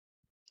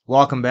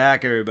Welcome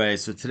back, everybody.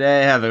 So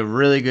today I have a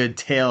really good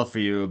tale for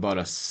you about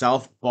a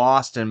South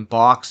Boston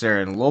boxer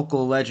and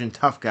local legend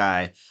tough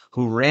guy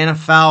who ran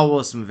afoul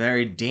with some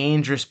very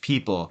dangerous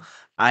people,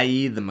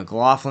 i.e., the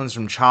McLaughlins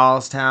from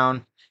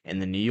Charlestown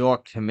and the New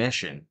York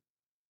Commission.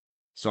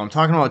 So I'm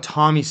talking about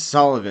Tommy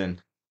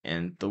Sullivan,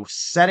 and the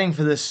setting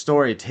for this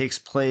story takes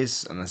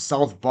place on the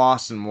South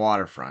Boston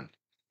waterfront.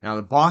 Now,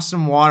 the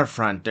Boston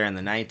waterfront during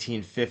the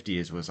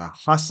 1950s was a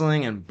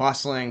hustling and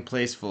bustling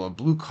place full of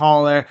blue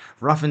collar,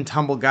 rough and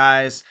tumble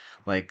guys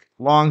like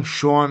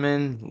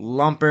longshoremen,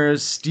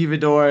 lumpers,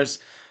 stevedores.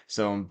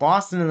 So,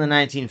 Boston in the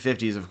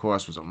 1950s, of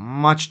course, was a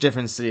much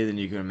different city than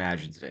you can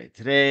imagine today.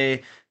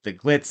 Today, the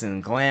glitz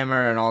and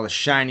glamour and all the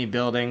shiny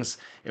buildings,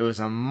 it was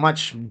a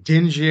much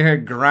dingier,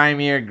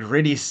 grimier,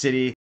 gritty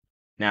city.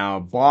 Now,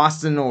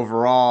 Boston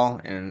overall,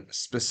 and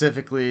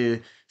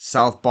specifically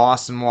South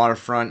Boston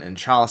waterfront and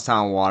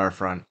Charlestown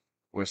waterfront,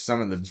 were some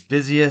of the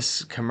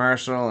busiest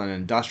commercial and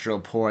industrial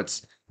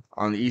ports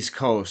on the East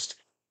Coast,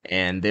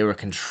 and they were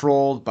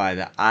controlled by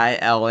the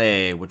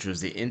ILA, which was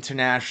the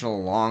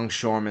International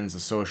Longshoremen's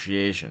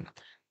Association.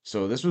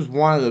 So, this was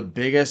one of the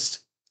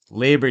biggest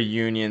labor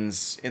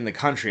unions in the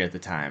country at the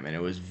time, and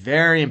it was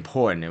very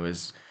important. It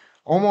was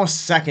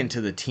almost second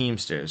to the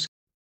Teamsters.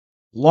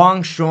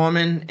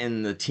 Longshoremen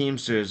and the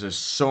Teamsters are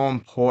so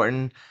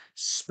important,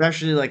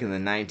 especially like in the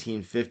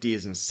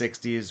 1950s and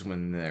 60s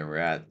when they were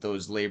at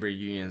those labor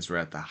unions were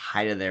at the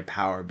height of their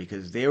power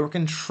because they were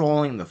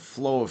controlling the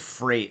flow of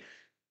freight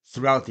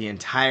throughout the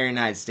entire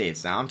United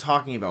States. Now I'm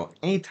talking about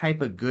any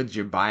type of goods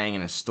you're buying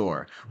in a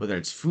store, whether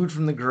it's food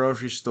from the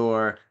grocery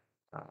store,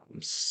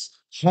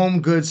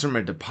 home goods from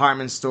a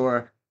department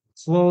store,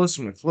 clothes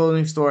from a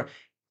clothing store,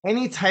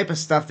 any type of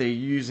stuff they're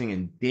using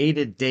in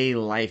day-to-day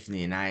life in the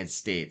United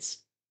States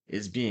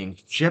is being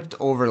shipped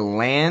over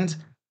land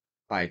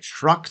by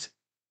trucked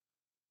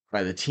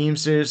by the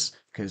Teamsters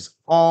because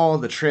all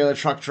the trailer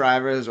truck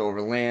drivers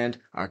over land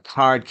are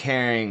card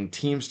carrying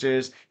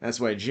Teamsters. That's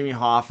why Jimmy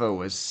Hoffa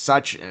was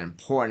such an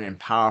important and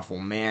powerful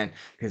man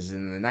because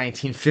in the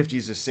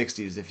 1950s or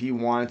 60s, if he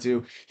wanted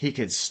to, he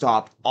could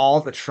stop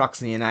all the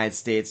trucks in the United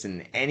States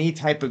and any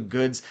type of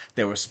goods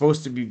that were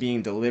supposed to be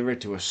being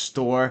delivered to a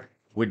store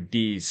would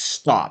be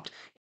stopped.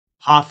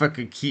 Hoffa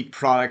could keep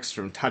products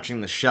from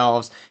touching the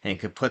shelves and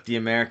could put the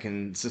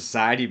American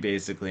society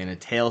basically in a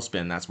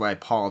tailspin. That's why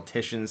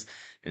politicians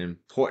and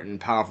important,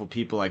 powerful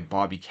people like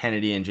Bobby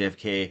Kennedy and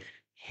JFK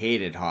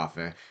hated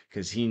Hoffa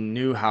because he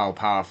knew how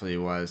powerful he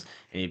was,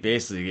 and he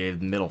basically gave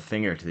the middle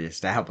finger to the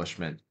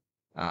establishment.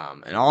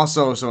 And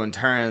also, so in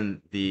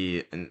turn,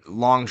 the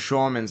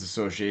Longshoremen's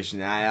Association,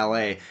 the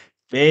ILA,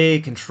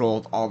 they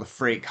controlled all the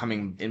freight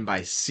coming in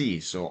by sea.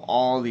 So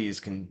all these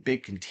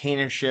big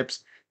container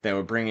ships that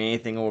were bringing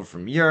anything over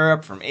from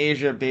Europe, from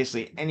Asia,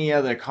 basically any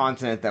other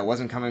continent that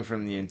wasn't coming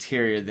from the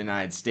interior of the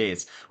United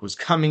States was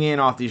coming in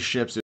off these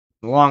ships.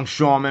 The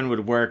longshoremen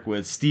would work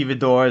with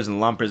stevedores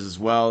and lumpers as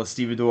well. The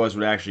stevedores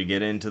would actually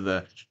get into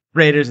the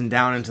freighters and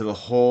down into the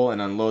hull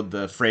and unload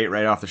the freight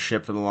right off the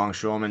ship for the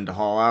longshoremen to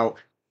haul out.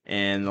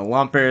 And the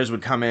lumpers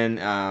would come in.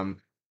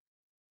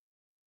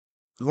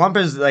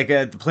 Lumpers, like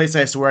at the place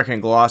I used to work in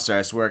Gloucester, I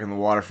used to work in the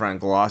waterfront in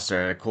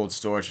Gloucester, a cold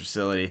storage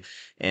facility,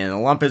 and the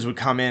lumpers would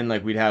come in,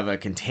 like we'd have a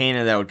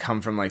container that would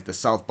come from like the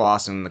South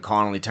Boston, the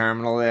Connolly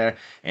terminal there,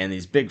 and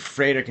these big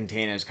freighter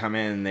containers come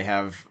in, and they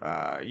have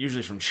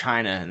usually from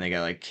China, and they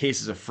got like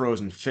cases of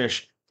frozen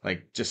fish,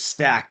 like just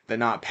stacked, they're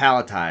not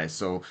palletized.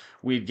 So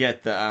we'd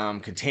get the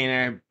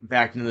container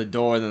back into the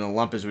door, then the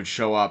lumpers would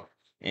show up,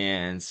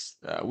 and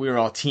we were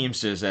all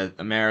Teamsters at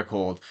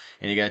Americold,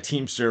 and you got a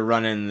Teamster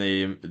running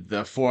the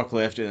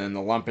forklift, and then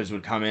the lumpers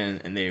would come in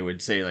and they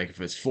would say like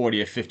if it's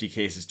 40 or 50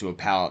 cases to a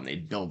pallet, and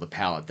they'd build the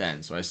pallet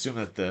then. So I assume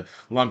that the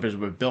lumpers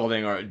were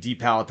building or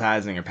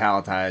depalletizing or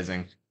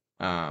palletizing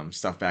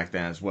stuff back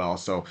then as well.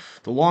 So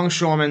the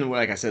longshoremen,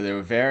 like I said, they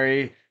were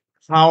very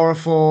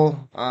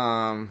powerful.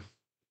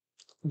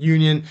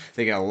 Union.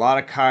 They got a lot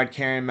of card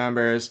carrying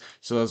members.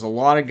 So there's a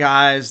lot of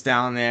guys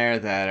down there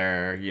that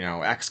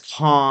are, ex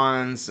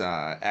cons,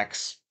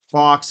 ex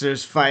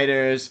boxers,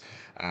 fighters,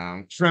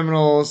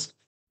 criminals.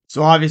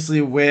 So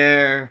obviously,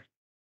 where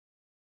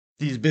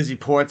these busy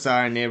ports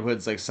are in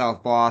neighborhoods like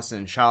South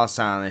Boston,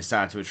 Charlestown, they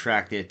start to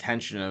attract the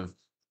attention of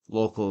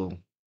local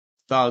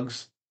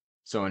thugs.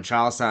 So in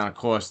Charlestown, of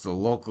course, the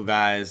local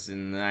guys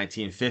in the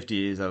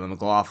 1950s are the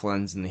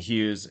McLaughlins and the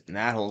Hughes and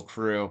that whole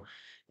crew,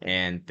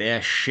 and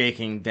they're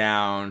shaking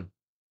down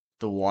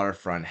the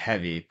waterfront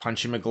heavy.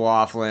 Punchy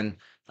McLaughlin,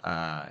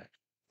 uh,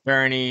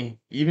 Bernie,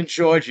 even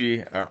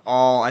Georgie are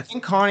all, I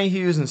think Connie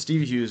Hughes and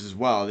Stevie Hughes as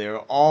well, they were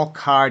all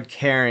card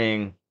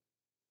carrying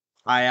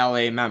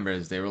ILA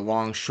members. They were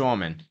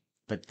longshoremen,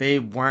 but they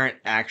weren't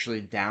actually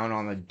down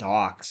on the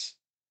docks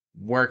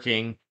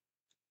working,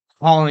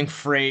 hauling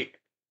freight,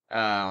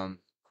 um,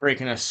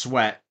 breaking a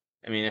sweat.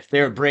 I mean, if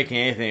they were breaking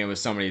anything, it was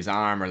somebody's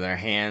arm or their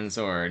hands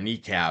or a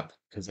kneecap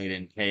because they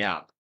didn't pay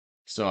up.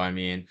 So, I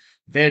mean,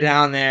 they're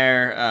down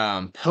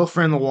there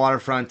pilfering the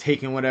waterfront,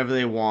 taking whatever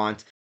they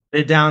want.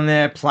 They're down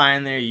there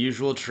plying their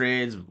usual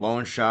trades,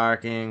 loan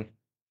sharking,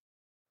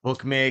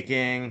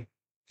 bookmaking,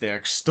 They're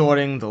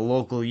extorting the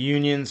local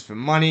unions for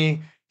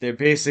money. They're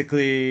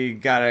basically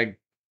got a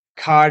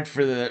card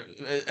for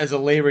the as a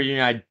labor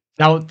union. I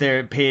doubt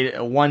they're paid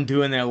one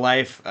due in their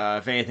life.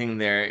 If anything,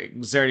 they're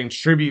exerting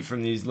tribute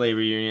from these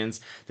labor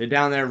unions. They're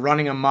down there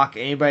running amok.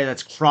 Anybody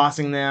that's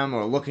crossing them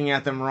or looking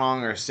at them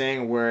wrong or saying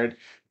a word,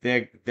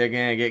 they're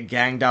gonna get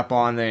ganged up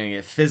on. They're gonna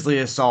get physically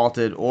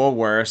assaulted or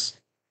worse.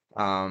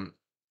 Um,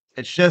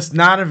 it's just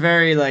not a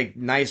very like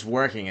nice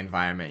working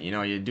environment. You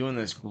know, you're doing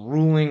this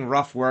grueling,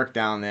 rough work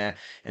down there,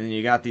 and then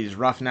you got these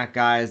roughneck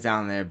guys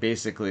down there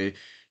basically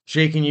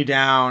shaking you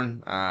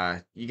down.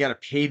 You got to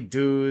pay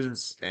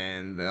dues,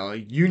 and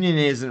the union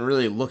isn't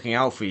really looking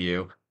out for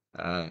you.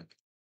 Uh,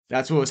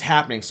 that's what was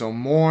happening. So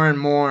more and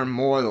more and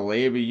more, the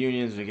labor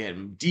unions are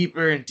getting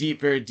deeper and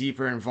deeper,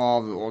 deeper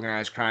involved with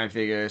organized crime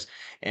figures,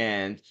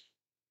 and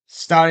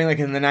starting like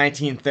in the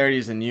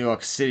 1930s in New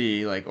York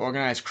City, like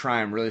organized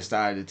crime really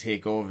started to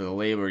take over the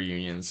labor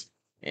unions.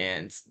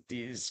 And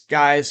these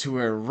guys who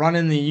were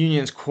running the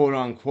unions, quote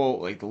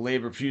unquote, like the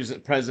labor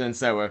presidents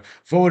that were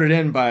voted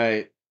in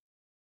by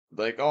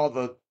like all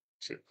the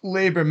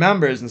labor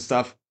members and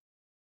stuff,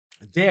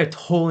 they're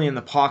totally in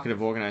the pocket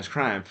of organized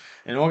crime.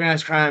 And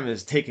organized crime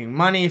is taking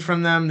money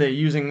from them. They're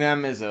using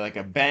them as like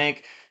a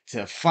bank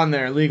to fund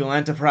their illegal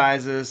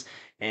enterprises.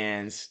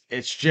 And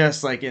it's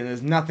just like, and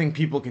there's nothing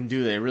people can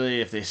do. They really,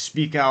 if they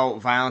speak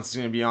out, violence is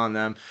going to be on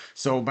them.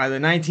 So by the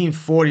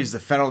 1940s, the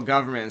federal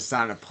government is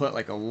starting to put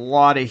like a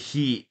lot of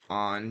heat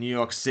on New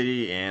York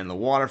City and the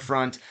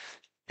waterfront.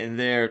 And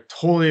they're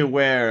totally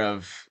aware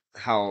of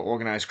how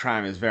organized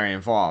crime is very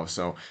involved.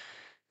 So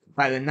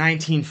by the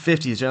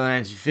 1950s,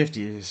 early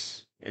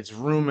 1950s, it's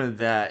rumored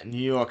that New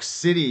York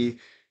City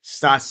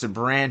starts to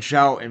branch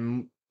out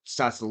and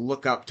starts to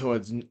look up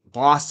towards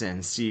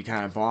Boston, see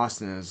kind of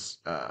Boston is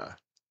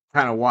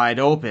kind of wide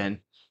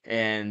open,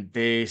 and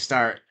they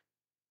start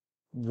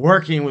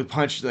working with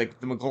Punch. Like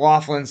the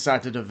McLaughlins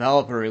start to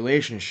develop a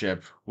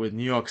relationship with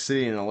New York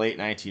City in the late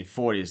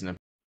 1940s, and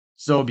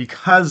so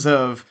because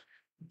of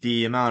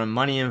the amount of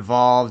money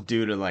involved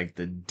due to like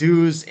the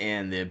dues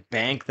and the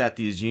bank that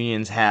these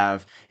unions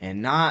have,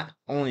 and not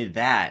only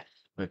that,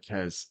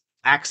 because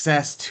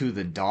access to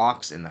the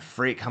docks and the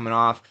freight coming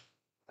off,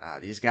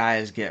 these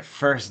guys get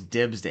first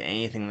dibs to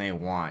anything they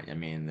want. I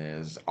mean,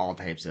 there's all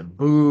types of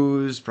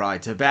booze, probably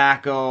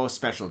tobacco,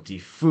 specialty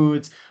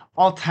foods,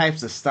 all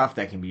types of stuff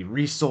that can be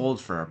resold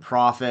for a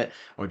profit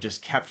or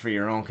just kept for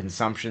your own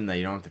consumption that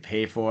you don't have to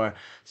pay for.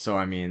 So,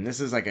 I mean, this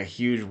is like a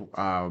huge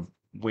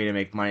way to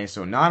make money.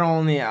 So, not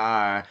only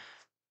are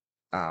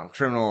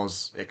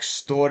criminals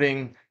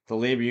extorting the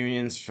labor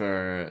unions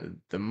for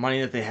the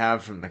money that they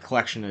have from the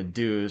collection of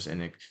dues,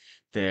 and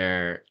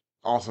they're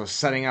also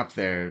setting up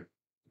their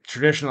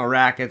traditional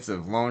rackets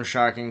of loan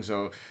sharking.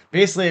 So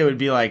basically, it would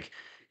be like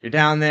you're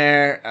down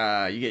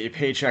there, you get your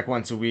paycheck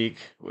once a week.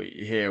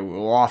 Here,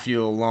 we'll offer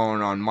you a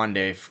loan on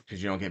Monday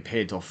because you don't get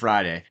paid till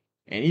Friday.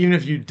 And even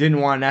if you didn't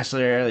want to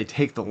necessarily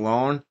take the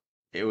loan,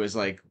 it was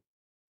like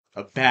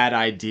a bad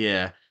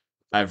idea.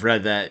 I've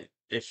read that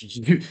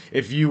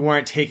if you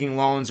weren't taking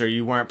loans or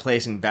you weren't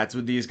placing bets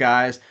with these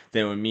guys,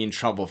 they would mean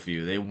trouble for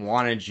you. They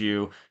wanted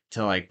you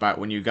to like, but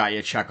when you got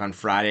your check on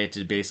Friday,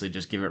 to basically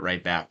just give it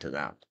right back to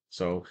them.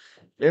 So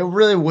it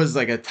really was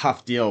like a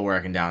tough deal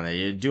working down there.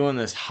 You're doing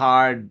this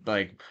hard,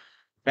 like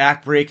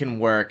back-breaking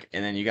work,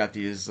 and then you got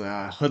these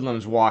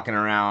hoodlums walking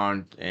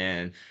around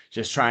and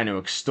just trying to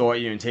extort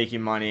you and take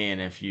your money. And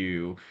if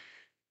you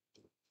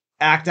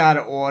act out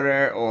of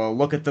order or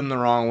look at them the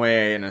wrong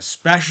way, and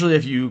especially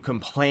if you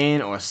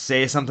complain or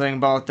say something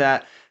about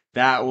that,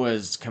 that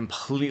was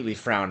completely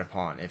frowned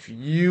upon. If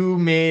you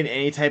made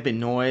any type of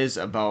noise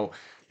about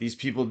these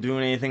people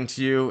doing anything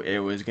to you, it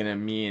was gonna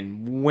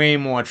mean way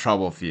more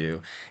trouble for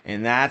you.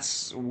 And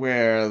that's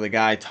where the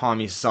guy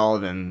Tommy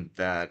Sullivan,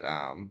 that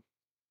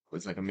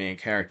was like a main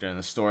character in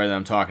the story that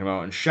I'm talking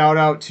about. And shout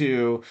out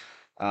to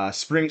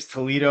Springs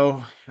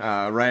Toledo,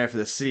 writer for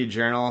the City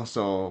Journal.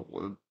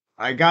 So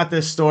I got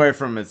this story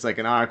from, it's like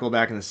an article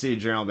back in the City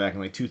Journal back in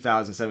like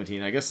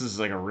 2017. I guess this is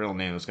like a real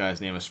name. This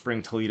guy's name is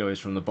Spring Toledo. He's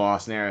from the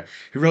Boston area.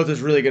 He wrote this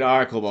really good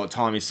article about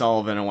Tommy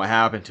Sullivan and what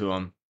happened to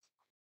him.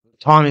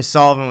 Tommy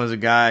Sullivan was a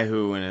guy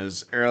who, in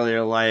his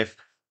earlier life,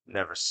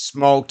 never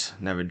smoked,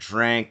 never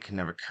drank,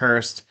 never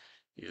cursed.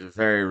 He was a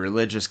very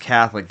religious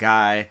Catholic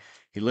guy.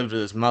 He lived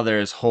with his mother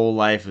his whole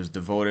life, was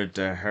devoted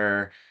to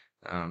her.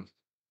 Um,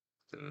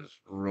 there's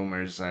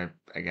rumors, I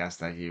guess,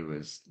 that he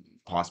was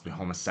possibly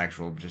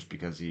homosexual just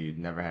because he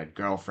never had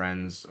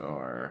girlfriends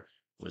or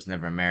was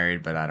never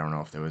married, but I don't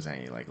know if there was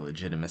any like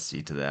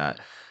legitimacy to that.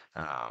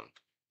 Um,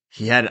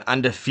 he had an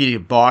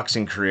undefeated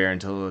boxing career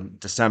until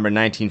December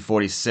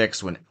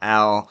 1946 when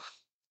Al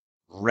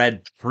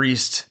Red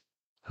Priest,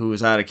 who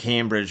was out of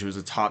Cambridge, who was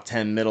a top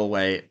 10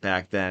 middleweight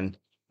back then,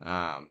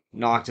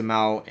 knocked him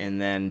out. And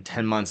then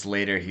 10 months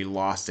later, he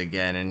lost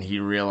again. And he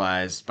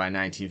realized by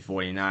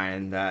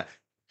 1949 that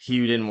he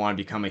didn't want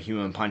to become a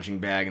human punching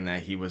bag and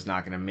that he was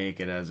not going to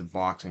make it as a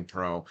boxing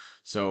pro.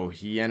 So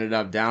he ended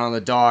up down on the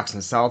docks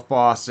in South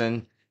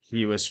Boston.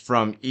 He was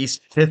from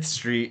East 5th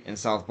Street in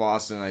South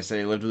Boston. I say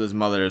he lived with his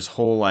mother his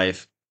whole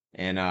life.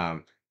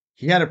 and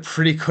he had a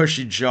pretty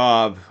cushy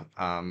job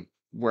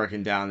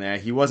working down there.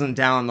 He wasn't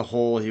down the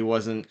hole. He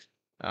wasn't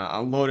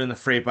unloading the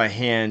freight by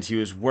hand. He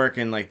was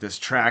working like this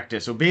tractor.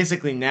 So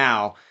basically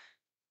now,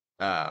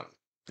 uh,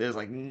 there's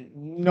like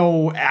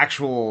no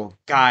actual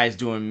guys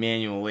doing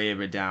manual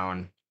labor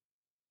down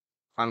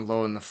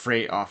unloading the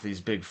freight off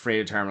these big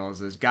freighter terminals.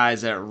 There's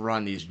guys that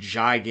run these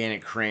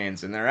gigantic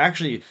cranes, and they're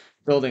actually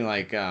building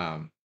like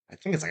I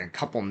think it's like a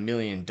couple $1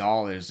 million.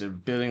 They're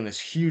building this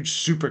huge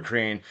super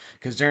crane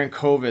because during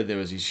COVID there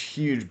was these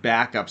huge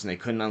backups and they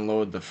couldn't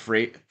unload the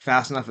freight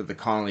fast enough at the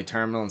Connolly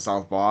terminal in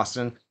South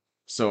Boston.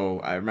 So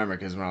I remember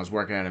because when I was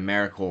working at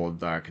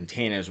Americold, our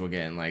containers were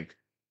getting like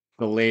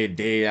delayed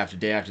day after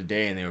day after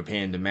day, and they were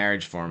paying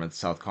demurrage for them at the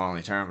South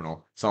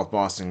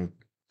Boston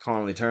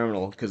Connolly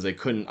Terminal, because they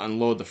couldn't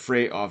unload the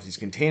freight off these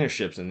container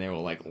ships, and they were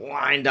like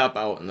lined up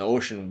out in the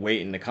ocean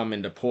waiting to come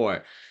into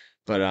port.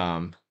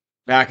 But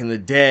back in the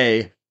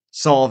day,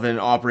 Sullivan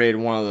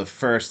operated one of the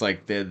first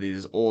like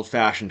these old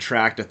fashioned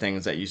tractor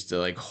things that used to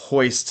like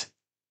hoist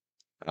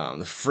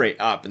the freight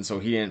up, and so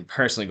he didn't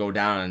personally go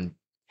down and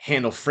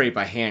handle freight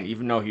by hand,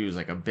 even though he was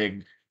like a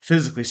big,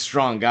 physically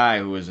strong guy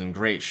who was in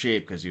great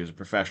shape because he was a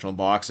professional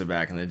boxer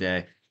back in the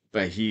day.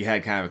 But he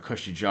had kind of a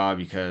cushy job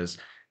because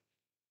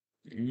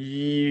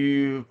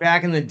you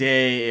back in the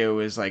day it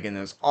was like, and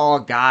there's all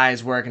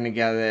guys working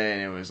together,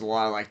 and it was a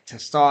lot of like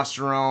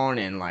testosterone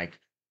and like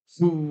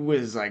who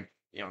was like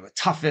the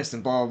toughest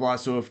and blah blah blah.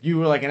 So if you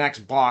were like an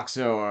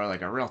ex-boxer or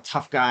like a real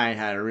tough guy and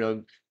had a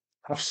real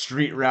tough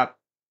street rep,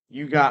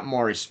 you got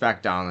more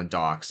respect down the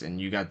docks, and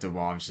you got to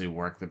obviously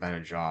work the better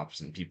jobs,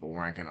 and people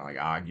weren't gonna like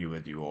argue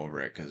with you over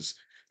it because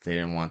they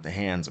didn't want the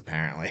hands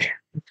apparently.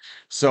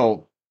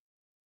 So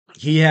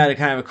he had a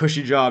kind of a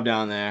cushy job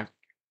down there,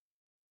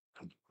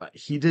 but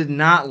he did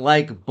not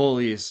like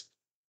bullies.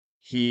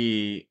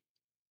 He,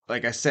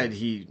 like I said,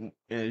 he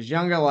in his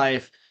younger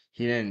life,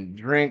 he didn't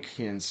drink,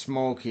 he didn't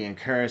smoke, he didn't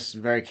curse.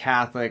 Very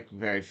Catholic,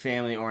 very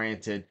family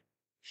oriented.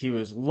 He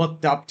was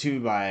looked up to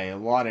by a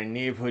lot of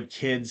neighborhood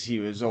kids. He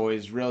was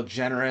always real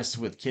generous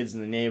with kids in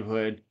the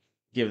neighborhood,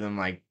 give them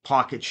like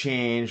pocket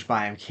change,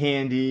 buy him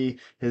candy.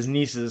 His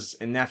nieces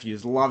and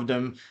nephews loved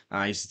him.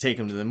 Used to take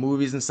him to the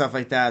movies and stuff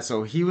like that.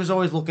 So he was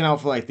always looking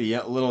out for like the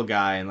little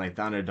guy and like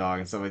the underdog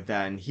and stuff like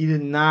that. And he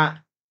did not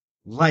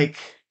like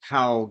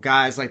how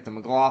guys like the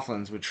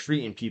McLaughlins were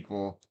treating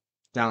people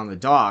down the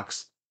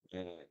docks.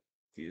 Uh,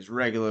 these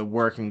regular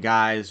working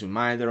guys who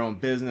mind their own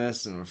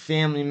business and were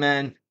family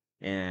men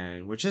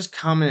and were just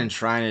coming and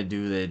trying to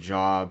do their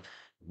job,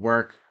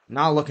 work,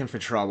 not looking for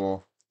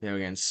trouble. They were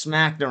getting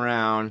smacked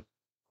around,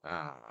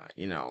 uh,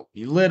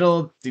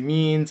 belittled,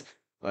 demeaned,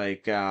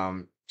 like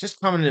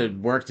just coming to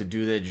work to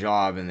do their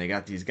job, and they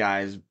got these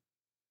guys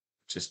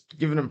just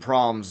giving him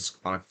problems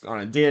on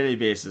a day-to-day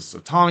basis. So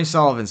Tommy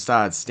Sullivan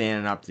started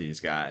standing up to these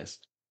guys,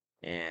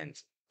 and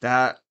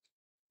that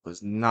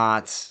was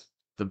not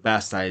the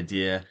best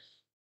idea.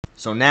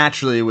 So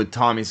naturally, with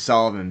Tommy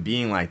Sullivan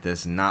being like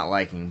this and not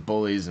liking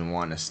bullies and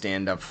wanting to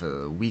stand up for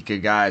the weaker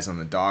guys on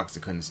the docks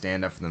that couldn't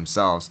stand up for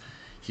themselves,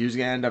 he was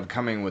going to end up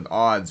coming with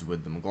odds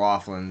with the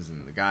McLaughlins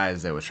and the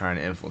guys that were trying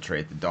to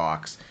infiltrate the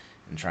docks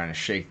and trying to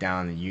shake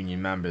down the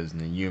union members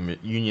and the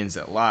unions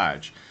at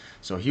large.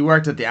 So he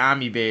worked at the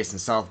Army base in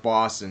South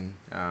Boston.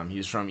 He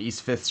was from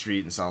East 5th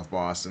Street in South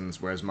Boston.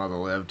 That's where his mother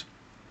lived.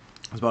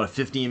 It was about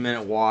a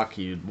 15-minute walk.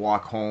 He'd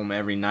walk home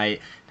every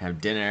night and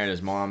have dinner at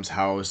his mom's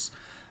house.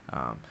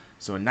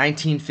 So in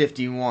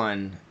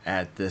 1951,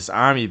 at this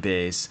Army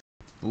base,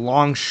 the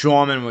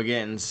Longshoremen were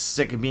getting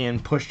sick of being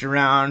pushed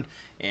around,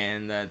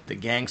 and that the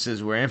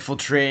gangsters were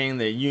infiltrating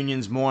the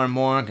unions more and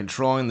more and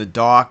controlling the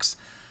docks.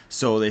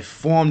 So they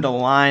formed a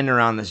line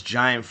around this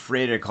giant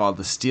freighter called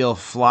the Steel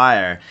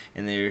Flyer,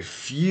 and they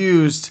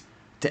refused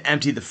to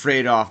empty the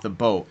freight off the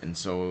boat, and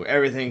so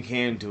everything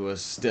came to a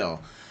still.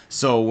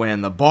 So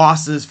when the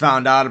bosses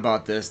found out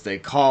about this, they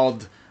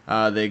called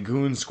the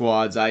goon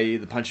squads, i.e.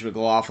 the Punchy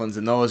McLaughlins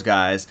and those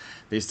guys.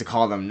 They used to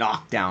call them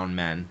knockdown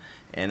men,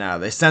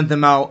 and they sent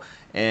them out,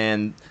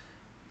 and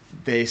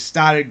they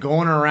started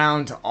going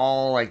around to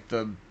all like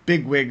the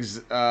bigwigs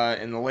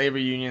in the labor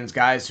unions,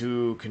 guys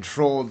who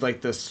controlled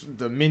like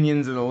the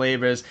minions of the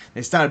laborers.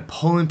 They started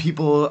pulling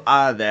people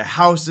out of their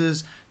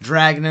houses,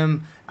 dragging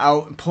them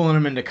out and pulling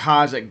them into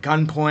cars at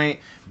gunpoint,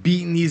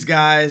 beating these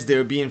guys. They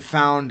were being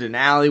found in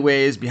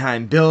alleyways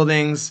behind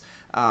buildings.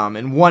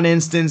 In one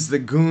instance, the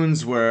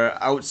goons were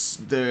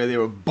they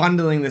were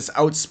bundling this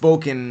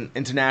outspoken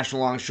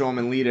international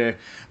longshoreman leader,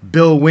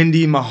 Bill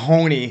Windy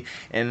Mahoney,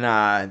 and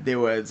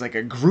it's like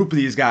a group of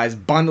these guys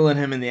bundling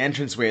him in the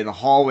entranceway in the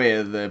hallway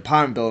of the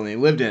apartment building he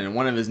lived in. And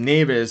one of his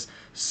neighbors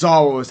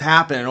saw what was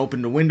happening,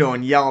 opened the window,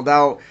 and yelled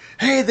out,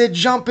 "Hey, they're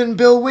jumping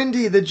Bill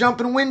Windy! They're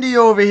jumping Windy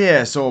over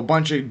here!" So a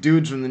bunch of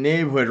dudes from the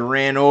neighborhood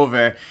ran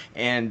over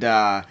and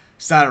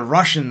started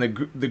rushing the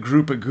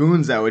group of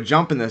goons that were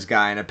jumping this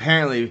guy, and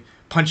apparently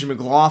Punchy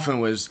McLaughlin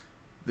was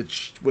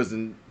was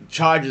in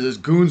charge of this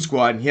goon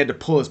squad, and he had to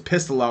pull his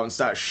pistol out and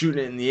start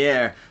shooting it in the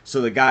air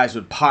so the guys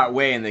would part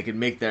way and they could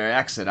make their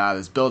exit out of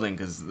this building,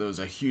 because there was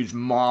a huge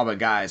mob of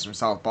guys from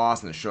South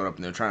Boston that showed up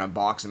and they were trying to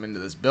box him into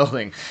this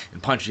building,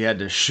 and Punchy had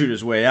to shoot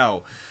his way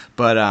out.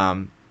 But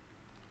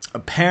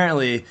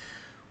apparently,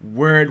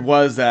 word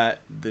was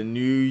that the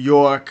New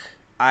York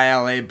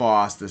ILA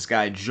boss, this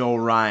guy Joe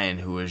Ryan,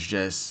 who was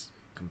just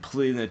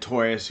completely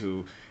notorious,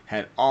 who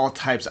had all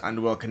types of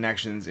underworld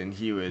connections, and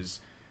he was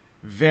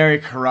very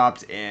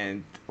corrupt,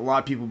 and a lot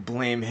of people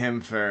blame him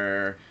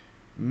for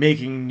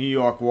making New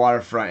York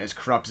Waterfront as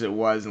corrupt as it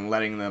was and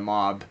letting the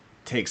mob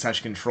take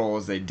such control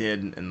as they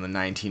did in the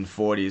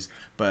 1940s.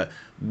 But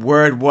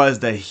word was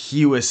that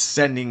he was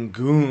sending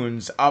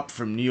goons up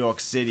from New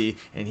York City,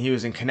 and he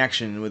was in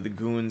connection with the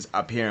goons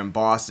up here in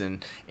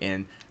Boston.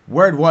 And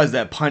word was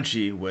that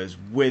Punchy was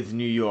with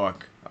New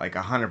York, like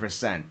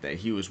 100%, that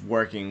he was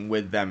working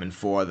with them and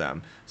for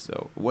them.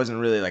 So it wasn't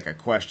really like a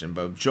question.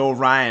 But Joe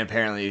Ryan,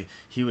 apparently,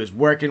 he was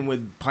working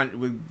with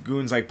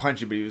goons like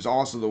Punchy, but he was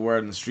also, the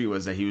word in the street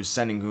was that he was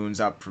sending goons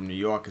up from New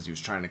York because he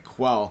was trying to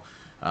quell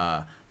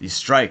these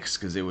strikes,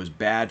 because it was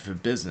bad for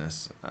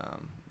business.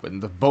 When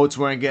the boats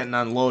weren't getting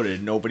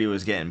unloaded, nobody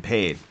was getting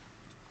paid.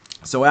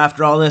 So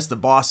after all this, the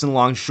Boston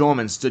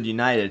Longshoremen stood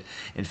united,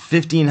 and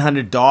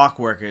 1,500 dock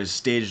workers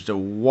staged a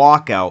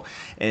walkout,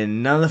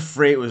 and none of the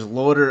freight was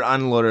loaded or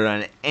unloaded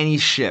on any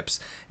ships.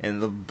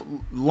 And the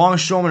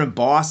Longshoremen in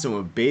Boston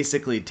were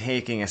basically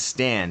taking a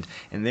stand,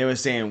 and they were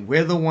saying,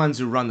 we're the ones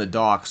who run the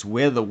docks,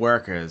 we're the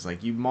workers.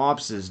 Like, you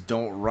mobsters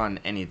don't run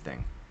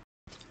anything.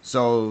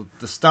 So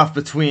the stuff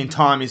between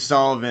Tommy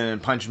Sullivan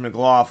and Punchy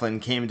McLaughlin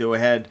came to a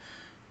head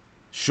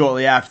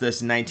shortly after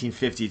this in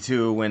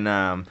 1952, when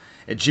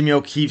at Jimmy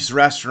O'Keefe's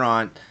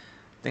restaurant,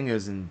 I think it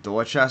was in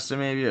Dorchester,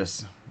 maybe, or it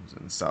was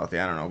in the South,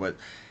 I don't know, but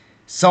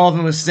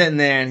Sullivan was sitting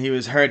there and he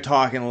was heard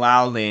talking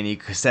loudly, and he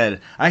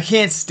said, I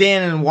can't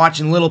stand and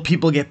watching little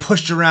people get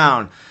pushed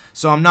around,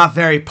 so I'm not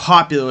very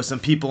popular with some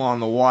people on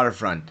the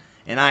waterfront,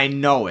 and I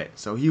know it.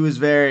 So he was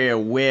very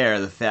aware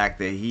of the fact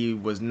that he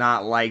was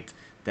not liked,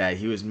 that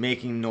he was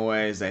making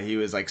noise, that he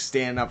was like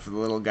standing up for the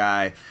little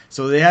guy.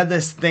 So they had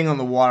this thing on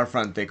the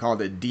waterfront, they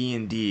called it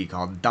D&D,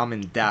 called Dumb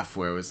and Deaf,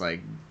 where it was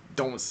like,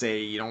 you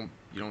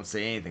don't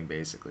say anything,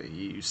 basically.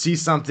 You see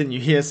something,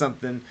 you hear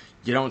something,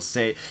 you don't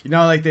say,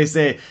 like they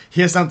say,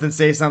 hear something,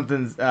 say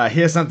something,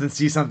 hear something,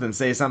 see something,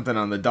 say something.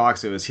 On the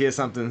docks it was hear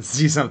something,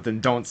 see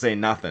something, don't say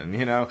nothing.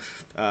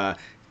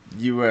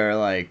 You were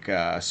like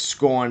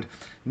scorned.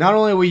 Not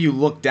only were you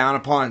looked down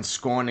upon and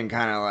scorned and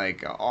kind of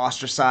like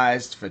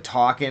ostracized for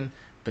talking,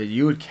 but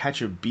you would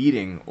catch a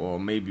beating, or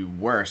maybe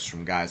worse,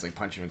 from guys like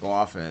Punchy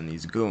McLaughlin and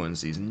these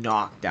goons, these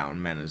knockdown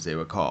men as they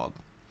were called.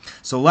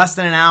 So less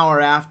than an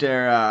hour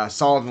after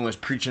Sullivan was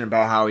preaching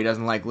about how he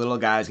doesn't like little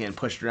guys getting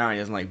pushed around, he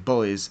doesn't like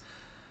bullies,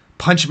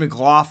 Punchy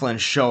McLaughlin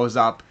shows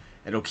up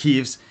at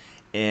O'Keefe's,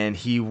 and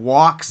he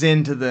walks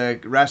into the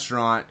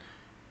restaurant,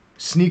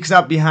 sneaks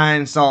up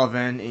behind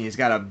Sullivan, and he's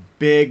got a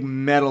big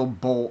metal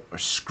bolt or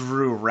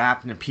screw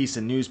wrapped in a piece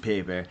of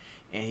newspaper,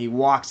 and he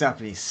walks up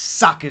and he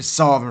suckers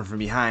Sullivan from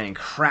behind and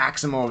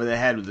cracks him over the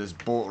head with this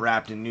bolt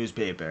wrapped in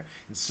newspaper.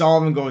 And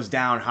Sullivan goes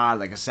down hard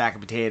like a sack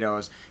of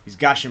potatoes. He's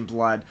gushing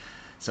blood.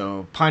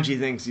 So Punchy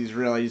thinks he's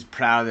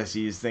proud of this.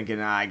 He's thinking,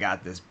 I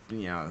got this,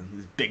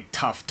 this big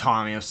tough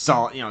Tommy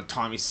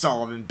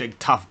Sullivan, big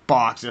tough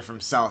boxer from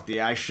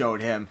Southie. I showed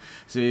him.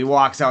 So he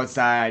walks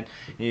outside,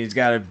 and he's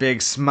got a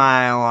big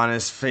smile on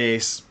his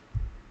face.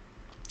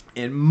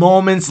 And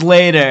moments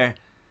later,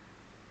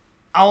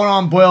 out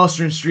on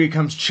Boylston Street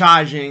comes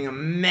charging a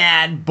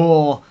mad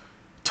bull,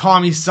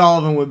 Tommy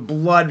Sullivan, with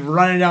blood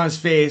running down his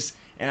face.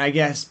 And I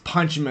guess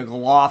Punchy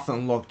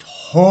McLaughlin looked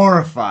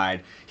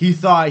horrified. He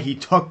thought he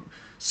took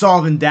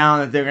Sullivan down,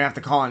 that they're going to have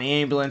to call an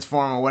ambulance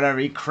for him or whatever.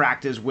 He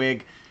cracked his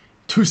wig.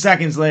 2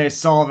 seconds later,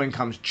 Sullivan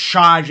comes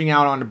charging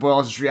out onto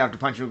Boylston Street after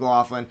Punchy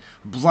McLaughlin.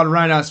 Blood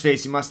running down his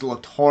face. He must have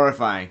looked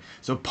horrifying.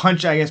 So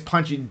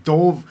Punchy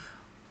dove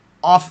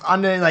off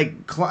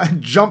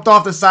jumped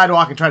off the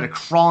sidewalk and tried to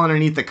crawl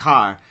underneath the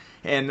car.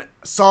 And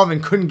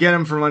Sullivan couldn't get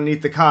him from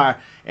underneath the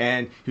car,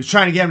 and he was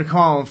trying to get him to come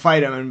out and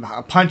fight him.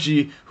 And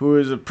Punchy, who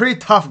was a pretty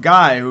tough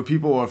guy who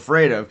people were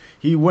afraid of,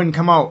 he wouldn't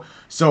come out.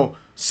 So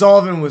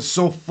Sullivan was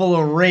so full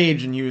of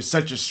rage, and he was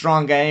such a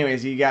strong guy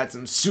anyways, he got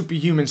some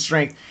superhuman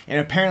strength, and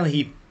apparently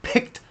he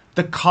picked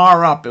the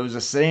car up. It was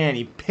a sedan.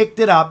 He picked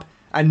it up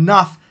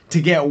enough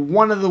to get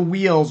one of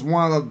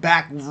the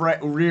back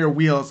rear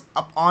wheels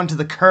up onto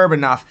the curb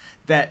enough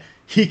that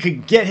he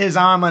could get his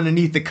arm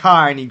underneath the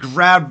car, and he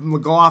grabbed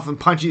McLaughlin,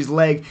 Punchy's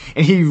leg,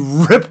 and he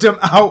ripped him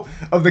out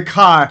of the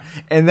car.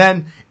 And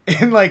then,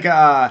 like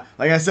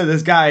I said,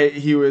 this guy,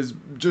 he was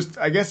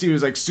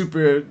like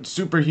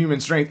superhuman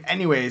strength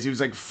anyways. He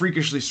was like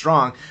freakishly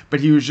strong, but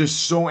he was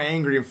just so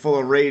angry and full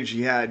of rage.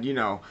 He had,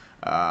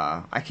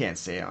 I can't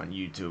say it on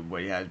YouTube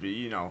what he has, but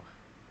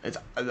it's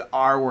the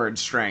R word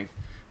strength.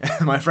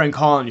 My friend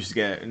Colin used to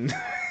get it in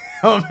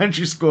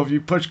elementary school. If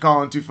you push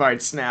Colin too far,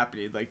 he'd snap,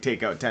 and he'd like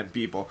take out 10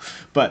 people.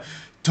 But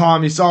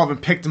Tommy Sullivan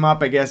picked him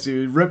up, I guess.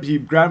 He grabbed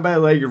him by the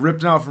leg, he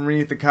ripped him out from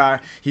underneath the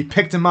car. He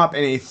picked him up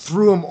and he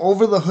threw him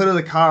over the hood of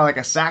the car like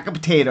a sack of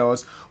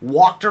potatoes,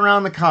 walked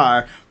around the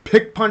car,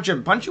 picked Punchy.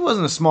 Punchy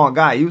wasn't a small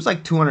guy. He was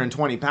like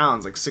 220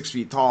 pounds, like 6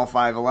 feet tall,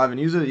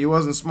 5'11". He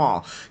wasn't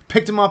small.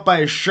 Picked him up by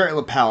his shirt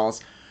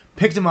lapels,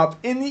 picked him up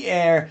in the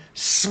air,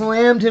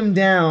 slammed him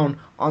down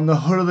on the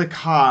hood of the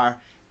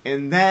car,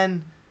 and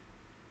then,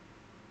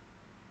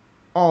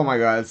 oh my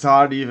god, it's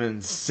hard to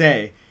even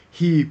say.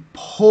 He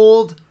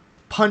pulled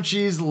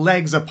Punchy's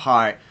legs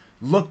apart,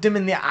 looked him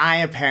in the eye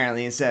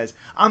apparently, and says,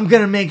 "I'm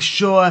gonna make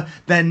sure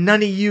that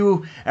none of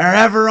you are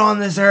ever on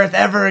this earth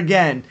ever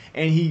again."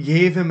 And he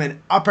gave him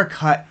an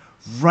uppercut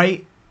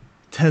right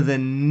to the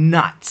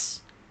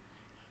nuts.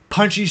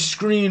 Punchy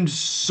screamed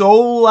so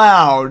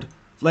loud,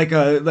 like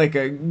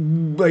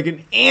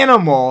an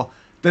animal,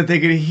 that they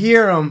could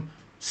hear him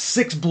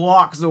 6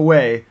 blocks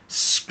away,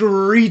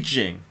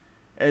 screeching,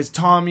 as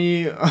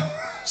Tommy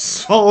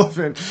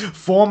Sullivan,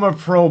 former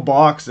pro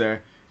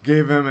boxer,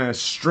 gave him a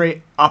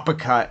straight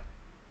uppercut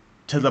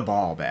to the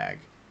ball bag.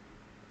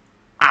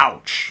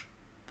 Ouch.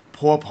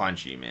 Poor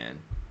Punchy, man.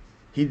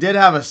 He did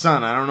have a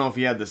son. I don't know if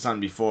he had the son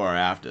before or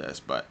after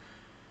this, but...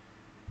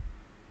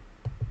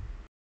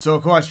 So,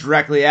 of course,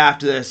 directly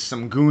after this,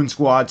 some goon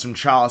squads from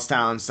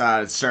Charlestown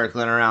started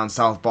circling around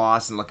South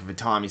Boston looking for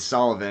Tommy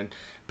Sullivan.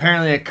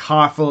 Apparently a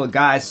car full of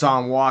guys saw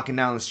him walking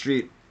down the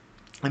street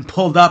and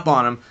pulled up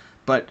on him,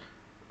 but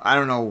I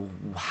don't know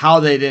how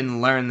they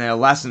didn't learn their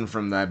lesson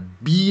from the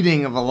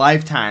beating of a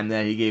lifetime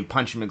that he gave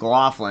Punchy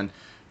McLaughlin.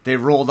 They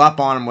rolled up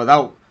on him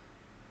without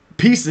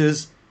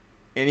pieces,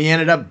 and he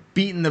ended up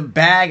beating the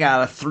bag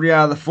out of 3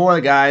 out of the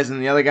 4 guys,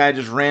 and the other guy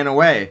just ran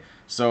away.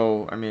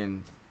 So, I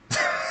mean,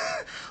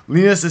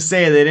 needless to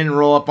say, they didn't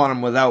roll up on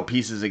him without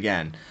pieces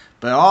again.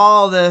 But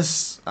all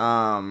this,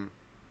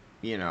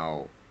 you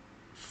know,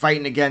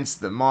 fighting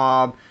against the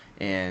mob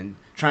and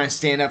trying to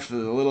stand up for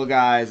the little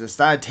guys, it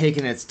started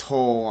taking its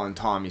toll on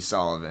Tommy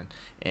Sullivan.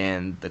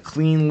 And the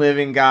clean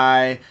living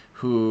guy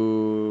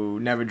who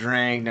never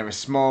drank, never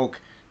smoked,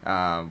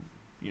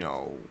 you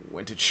know,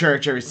 went to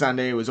church every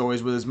Sunday, was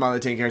always with his mother,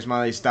 taking care of his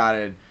mother. He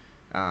started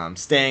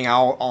staying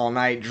out all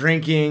night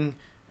drinking,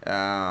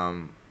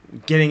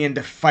 getting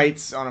into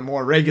fights on a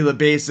more regular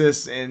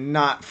basis, and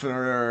not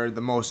for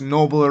the most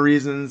noble of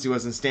reasons. He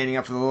wasn't standing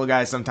up for the little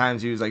guys.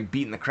 Sometimes he was like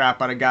beating the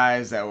crap out of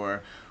guys that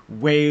were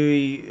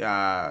way,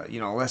 you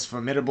know, less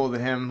formidable than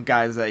him,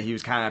 guys that he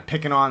was kind of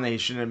picking on that he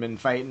shouldn't have been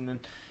fighting,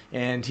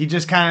 and he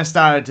just kind of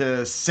started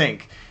to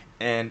sink.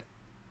 And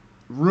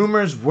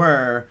rumors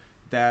were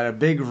that a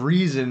big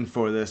reason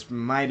for this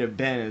might have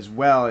been as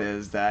well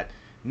is that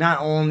not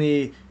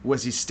only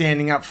was he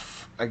standing up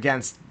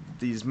against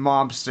these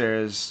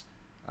mobsters,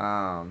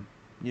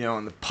 you know,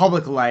 in the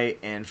public light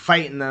and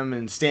fighting them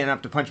and standing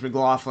up to Punch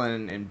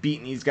McLaughlin and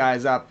beating these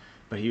guys up,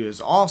 but he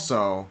was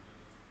also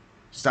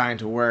starting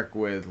to work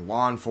with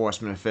law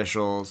enforcement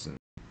officials. And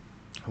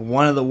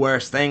one of the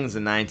worst things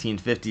in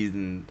 1950s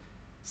in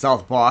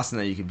South Boston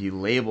that you could be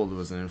labeled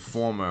was an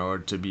informer or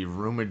to be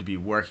rumored to be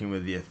working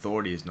with the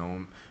authorities,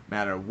 no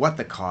matter what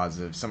the cause.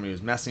 If somebody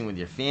was messing with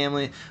your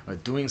family or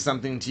doing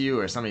something to you,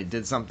 or somebody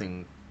did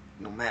something,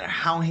 no matter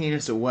how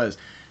heinous it was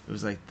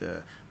like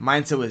the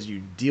mindset was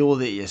you deal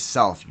with it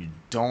yourself. You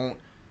don't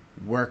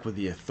work with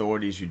the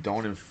authorities. You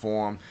don't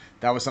inform.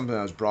 That was something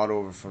that was brought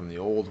over from the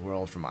old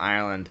world, from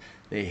Ireland.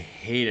 They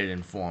hated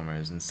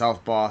informers, and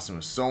South Boston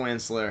was so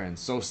insular and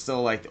so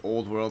still like the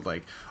old world.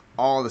 Like,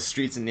 all the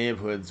streets and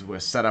neighborhoods were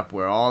set up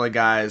where all the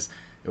guys,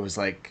 it was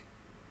like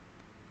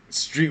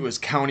street was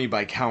county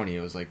by county.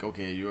 It was like,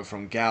 okay, you were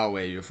from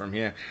Galway, you were from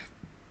here,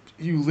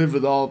 you lived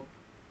with all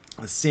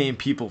the same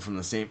people from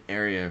the same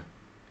area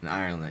in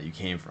Ireland that you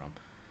came from.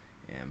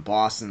 And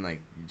Boston,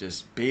 like,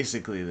 just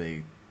basically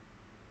they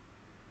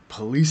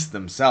policed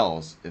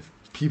themselves. If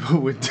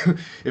people would do,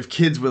 if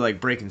kids were like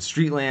breaking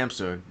street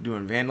lamps or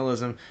doing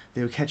vandalism,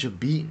 they would catch a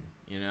beating,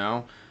 you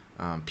know.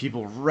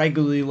 People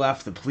regularly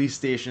left the police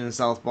station in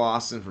South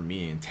Boston from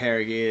being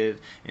interrogated,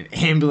 and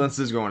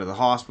ambulances going to the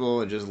hospital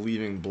and just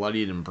leaving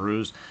bloodied and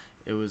bruised.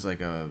 It was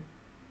like a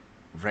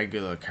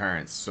regular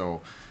occurrence.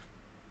 So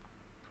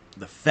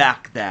the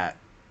fact that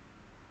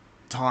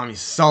Tommy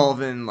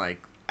Sullivan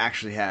like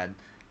actually had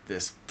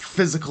this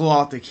physical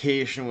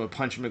altercation with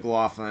Punch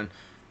McLaughlin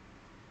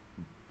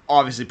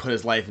obviously put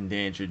his life in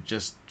danger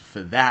just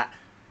for that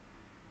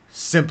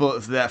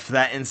for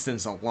that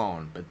instance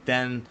alone. But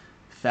then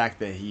the fact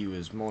that he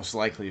was most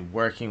likely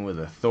working with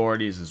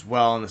authorities as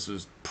well, and this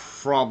was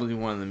probably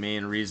one of the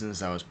main reasons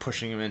that was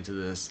pushing him into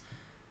this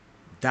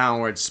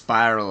downward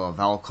spiral of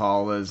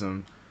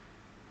alcoholism,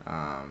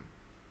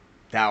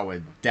 that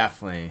would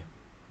definitely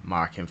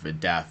mark him for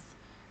death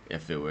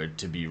if it were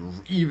to be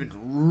even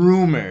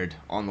rumored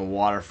on the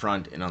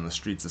waterfront and on the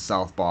streets of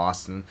South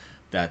Boston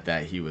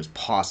that he was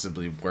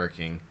possibly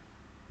working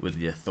with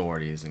the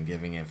authorities and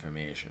giving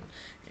information.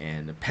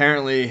 And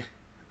apparently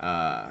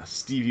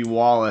Stevie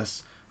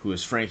Wallace, who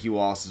is Frankie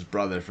Wallace's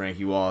brother,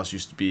 Frankie Wallace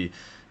used to be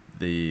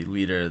the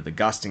leader of the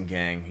Guston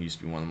gang, who used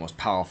to be one of the most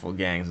powerful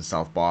gangs in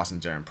South Boston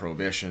during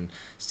Prohibition.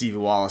 Stevie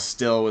Wallace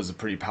still was a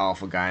pretty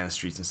powerful guy in the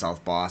streets in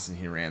South Boston.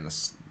 He ran the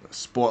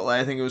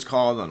Sportlight, I think it was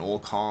called, on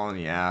Old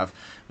Colony Ave.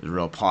 It was a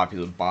real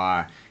popular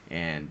bar,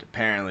 and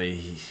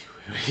apparently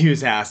he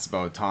was asked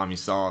about Tommy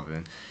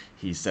Sullivan.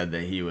 He said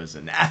that he was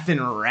an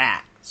effing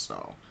rat.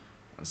 So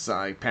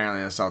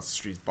apparently,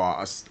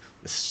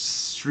 the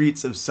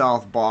streets of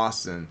South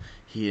Boston,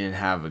 he didn't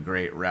have a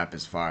great rep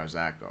as far as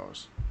that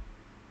goes.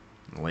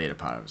 In the later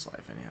part of his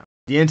life, anyhow.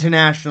 The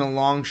International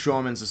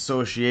Longshoremen's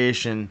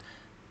Association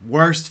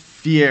worst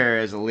fear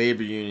as a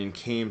labor union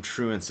came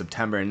true in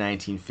September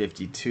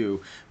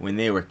 1952 when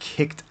they were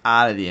kicked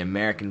out of the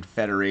American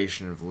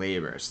Federation of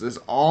Labor. So this,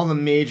 all the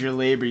major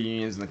labor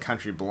unions in the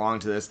country belong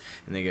to this,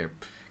 and they get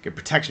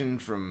protection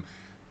from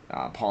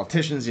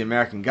politicians, the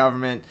American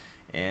government,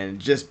 and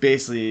just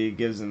basically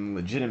gives them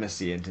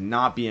legitimacy. And to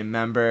not be a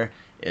member,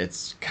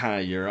 it's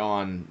kind of you're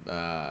on.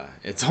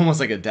 It's almost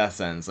like a death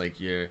sentence. Like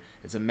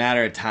it's a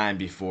matter of time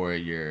before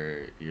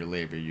your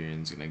labor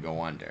union's gonna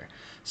go under.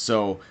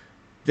 So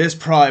this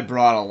probably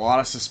brought a lot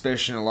of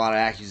suspicion, a lot of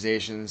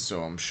accusations.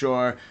 So I'm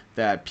sure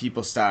that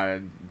people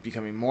started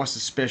becoming more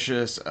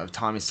suspicious of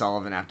Tommy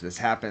Sullivan after this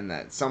happened.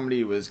 That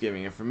somebody was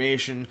giving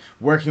information,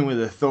 working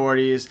with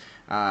authorities,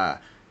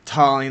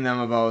 telling them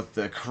about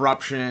the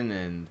corruption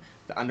and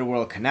the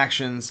underworld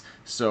connections.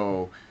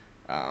 So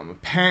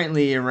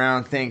apparently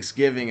around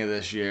Thanksgiving of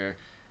this year,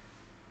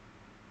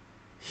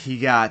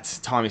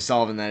 Tommy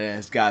Sullivan, that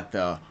is, got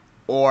the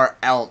or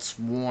else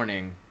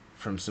warning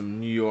from some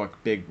New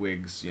York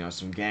bigwigs,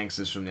 some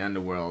gangsters from the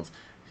underworld.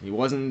 He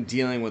wasn't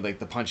dealing with like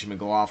the Punchy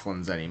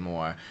McLaughlins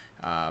anymore.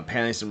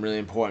 Apparently some really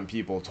important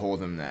people told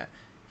him that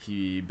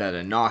he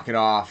better knock it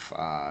off.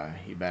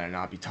 He better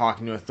not be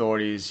talking to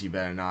authorities. He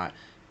better not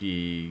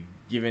be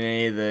giving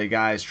any of the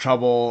guys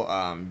trouble.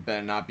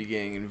 Better not be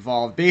getting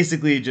involved.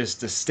 Basically just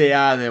to stay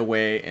out of their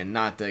way and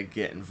not to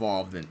get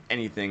involved in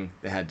anything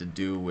that had to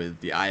do with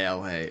the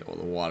ILA or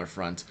the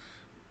Waterfront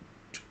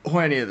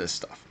or any of this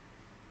stuff.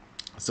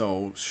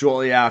 So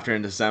shortly after,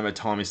 in December,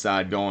 Tommy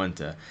started going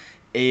to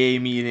AA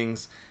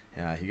meetings.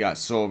 He got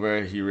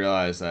sober. He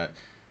realized that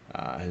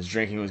his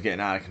drinking was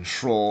getting out of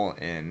control,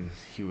 and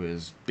he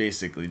was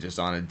basically just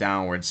on a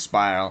downward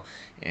spiral,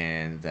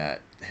 and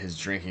that his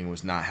drinking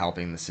was not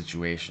helping the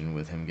situation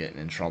with him getting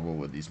in trouble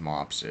with these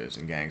mobsters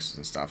and gangsters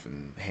and stuff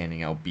and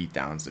handing out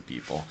beatdowns to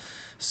people.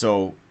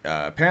 So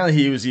apparently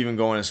he was even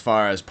going as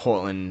far as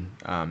Portland,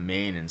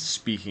 Maine, and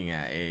speaking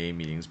at AA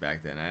meetings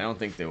back then. I don't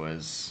think there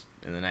was...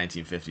 In the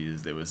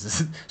 1950s, there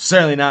was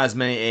certainly not as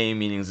many AA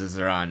meetings as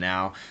there are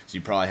now, so you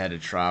probably had to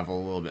travel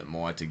a little bit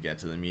more to get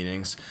to the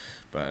meetings.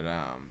 But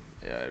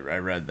yeah, I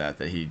read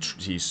that he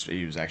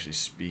was actually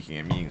speaking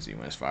at meetings. He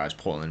went as far as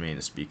Portland, Maine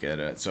to speak at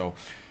it. So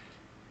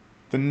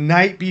the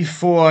night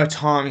before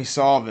Tommy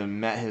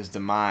Sullivan met his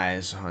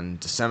demise on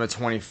December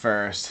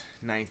 21st,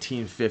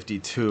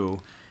 1952,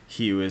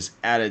 he was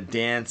at a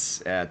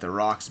dance at the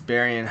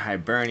Roxbury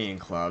Hibernian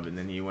Club, and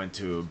then he went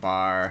to a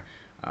bar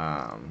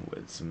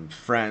with some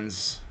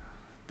friends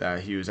that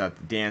he was at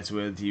the dance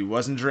with. He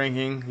wasn't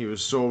drinking. He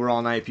was sober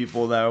all night.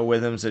 People that were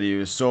with him said he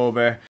was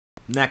sober.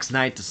 Next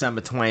night, December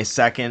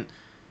 22nd,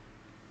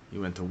 he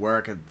went to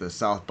work at the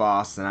South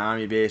Boston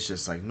Army base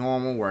just like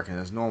normal, working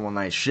his normal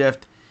night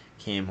shift.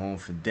 Came home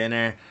for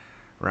dinner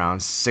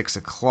around 6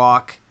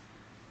 o'clock.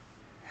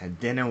 Had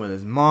dinner with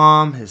his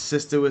mom. His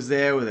sister was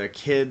there with her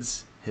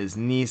kids. His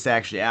niece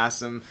actually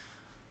asked him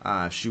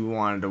if she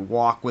wanted to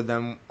walk with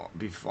him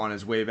on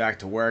his way back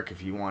to work, if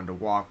he wanted to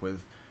walk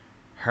with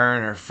her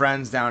and her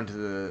friends down to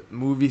the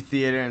movie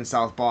theater in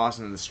South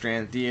Boston, the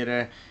Strand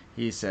Theater.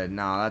 He said,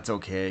 no, that's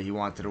okay. He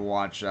wanted to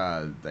watch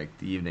like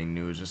the evening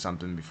news or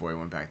something before he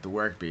went back to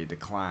work, but he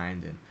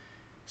declined. And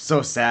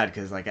so sad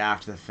because like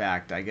after the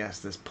fact, I guess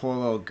this poor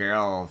little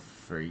girl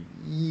for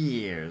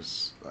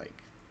years, like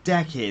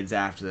decades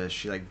after this,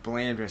 she like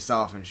blamed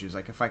herself, and she was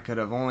like, if I could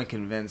have only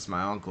convinced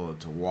my uncle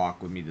to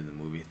walk with me to the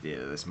movie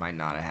theater, this might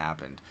not have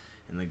happened.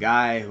 And the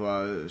guy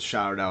who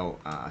shouted out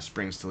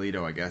Springs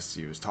Toledo, I guess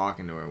he was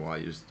talking to her while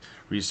he was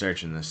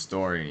researching this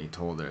story, and he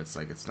told her it's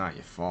like, it's not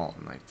your fault.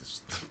 And like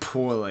this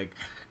poor like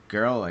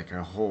girl, like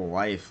her whole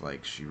life,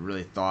 like she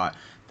really thought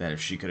that if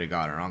she could have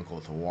got her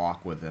uncle to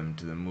walk with him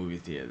to the movie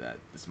theater, that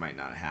this might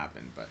not have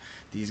happened. But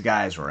these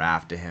guys were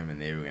after him, and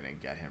they were going to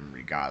get him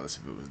regardless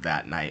if it was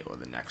that night or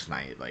the next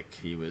night. Like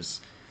he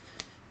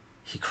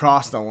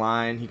crossed the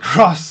line. He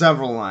crossed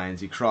several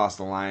lines. He crossed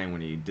the line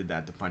when he did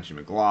that to Punchy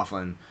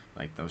McLaughlin.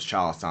 Like those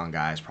Charlestown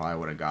guys probably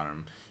would have got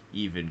him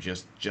even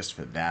just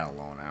for that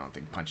alone. I don't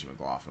think Punchy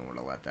McLaughlin would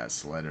have let that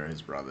slide, or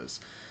his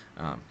brothers.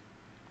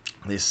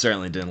 They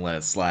certainly didn't let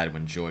it slide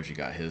when Georgie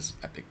got his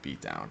epic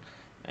beatdown.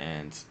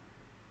 And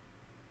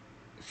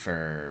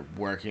for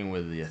working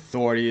with the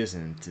authorities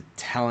and to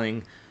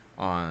telling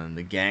on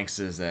the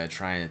gangsters that are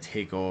trying to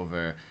take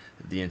over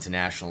the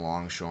International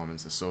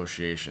Longshoremen's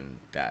Association,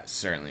 that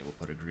certainly will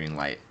put a green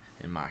light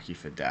and mark you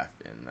for death.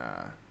 And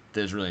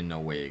there's really no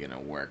way you're going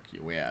to work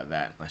your way out of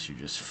that unless you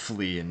just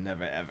flee and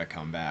never ever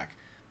come back.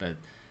 But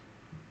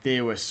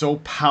they were so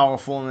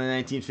powerful in the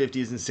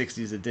 1950s and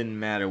 60s, it didn't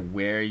matter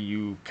where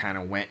you kind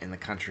of went in the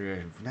country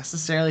or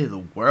necessarily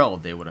the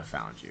world, they would have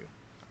found you.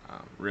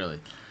 Really.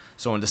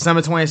 So on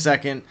December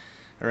 22nd,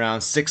 around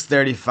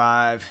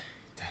 6:35,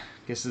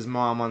 kisses his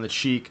mom on the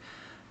cheek,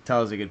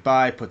 tells her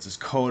goodbye, puts his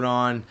coat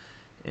on,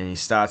 and he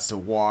starts to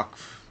walk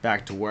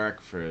back to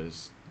work for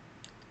his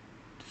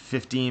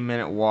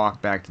 15-minute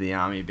walk back to the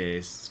Army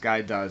base. This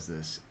guy does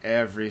this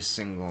every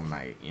single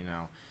night,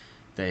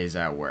 that he's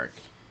at work.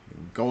 He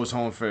goes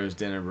home for his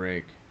dinner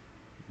break,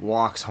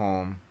 walks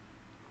home.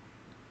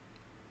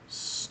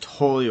 It's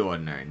totally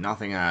ordinary,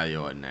 nothing out of the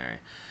ordinary.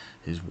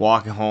 He's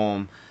walking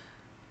home.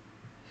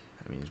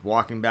 He's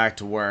walking back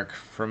to work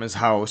from his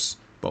house,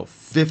 about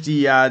 50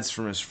 yards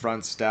from his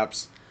front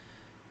steps,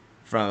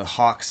 in front of the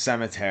Hawk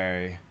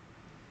Cemetery.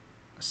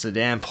 A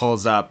sedan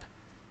pulls up,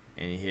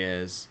 and he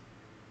hears,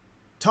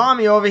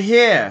 "Tommy, over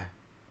here!"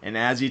 And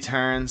as he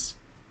turns,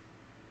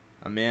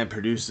 a man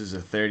produces a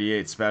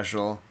 .38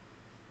 special,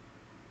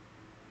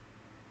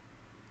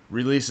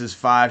 releases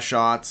 5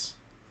 shots,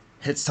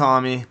 hits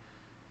Tommy,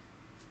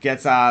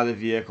 gets out of the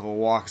vehicle,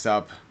 walks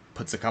up,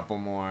 puts a couple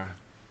more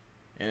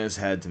in his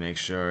head to make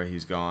sure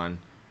he's gone,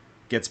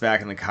 gets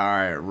back in the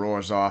car, it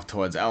roars off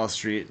towards Ellis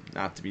Street,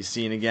 not to be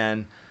seen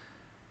again.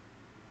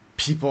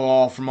 People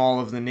all from all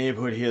over the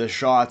neighborhood hear the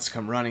shots,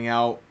 come running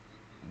out.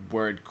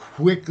 Word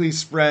quickly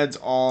spreads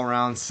all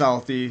around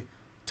Southie.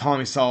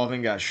 Tommy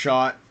Sullivan got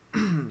shot.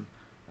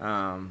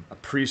 A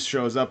priest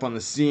shows up on the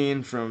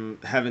scene from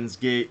Heaven's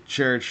Gate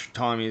Church,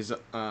 Tommy's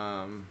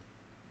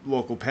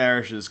local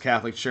parish's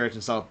Catholic church in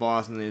South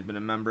Boston. He's been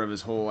a member of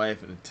his whole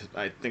life, and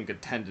I think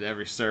attended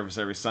every service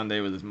every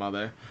Sunday with his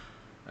mother.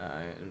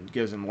 And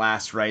gives him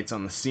last rites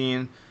on the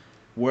scene.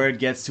 Word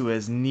gets to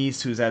his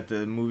niece, who's at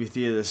the movie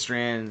theater, the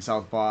Strand in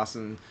South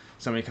Boston.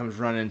 Somebody comes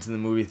running into the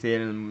movie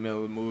theater in the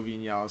middle of the movie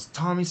and yells,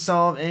 "Tommy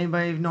Sullivan!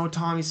 Anybody know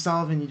Tommy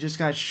Sullivan? You just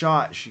got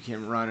shot!" She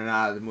came running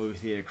out of the movie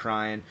theater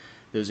crying.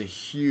 There was a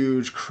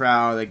huge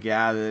crowd that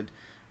gathered.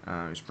 He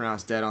was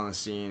pronounced dead on the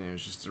scene. It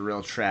was just a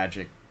real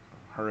tragic,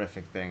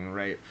 horrific thing.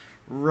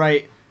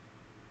 Right.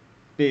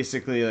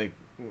 Basically, like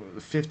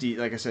 50,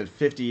 like I said,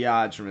 50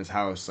 yards from his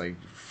house.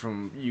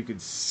 You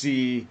could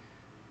see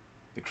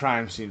the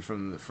crime scene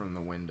from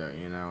the window,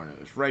 and it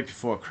was right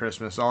before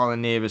Christmas. All the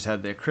neighbors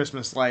had their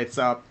Christmas lights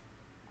up.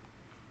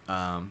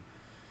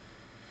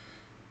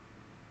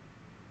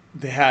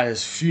 They had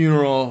his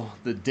funeral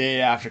the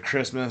day after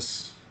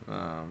Christmas,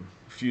 a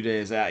few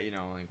days at,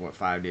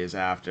 5 days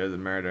after the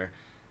murder.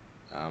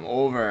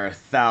 Over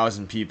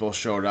 1,000 people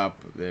showed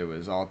up. There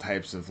was all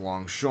types of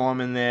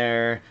longshoremen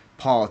there,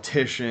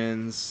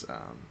 politicians,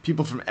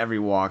 people from every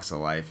walks of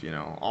life.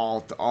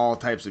 All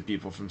types of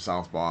people from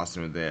South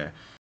Boston were there.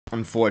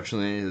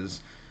 Unfortunately,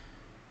 his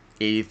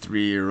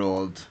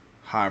 83-year-old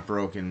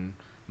heartbroken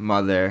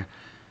mother,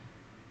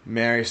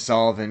 Mary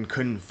Sullivan,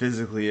 couldn't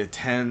physically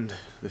attend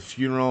the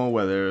funeral,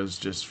 whether it was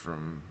just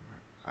from,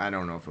 I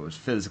don't know if it was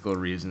physical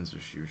reasons,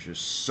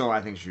 or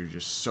I think she was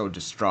just so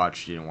distraught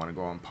she didn't want to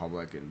go in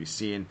public and be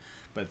seen.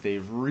 But they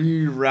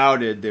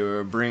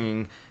were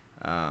bringing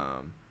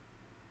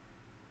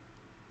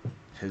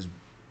his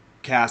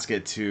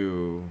casket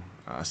to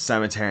a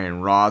cemetery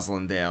in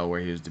Roslindale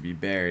where he was to be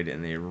buried,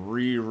 and they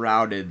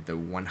rerouted the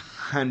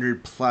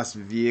 100-plus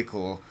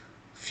vehicle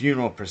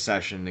funeral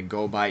procession to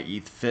go by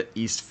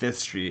East 5th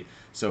Street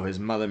so his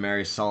mother,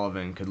 Mary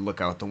Sullivan, could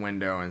look out the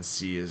window and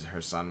see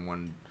her son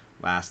one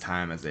last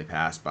time as they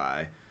passed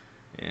by.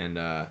 And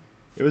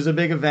it was a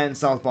big event in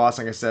South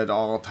Boston. Like I said,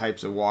 all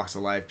types of walks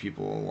of life,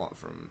 people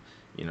from,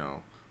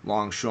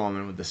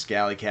 longshoremen with the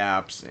scally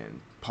caps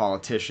and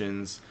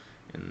politicians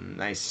in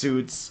nice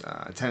suits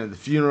attended the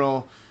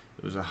funeral.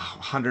 It was a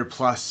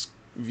 100-plus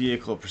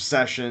vehicle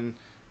procession.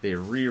 They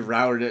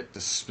rerouted it to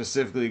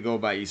specifically go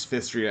by East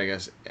 5th Street. I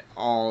guess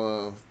all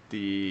of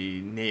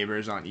the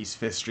neighbors on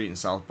East 5th Street in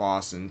South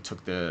Boston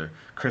took their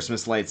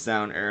Christmas lights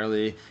down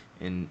early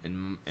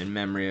in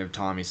memory of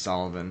Tommy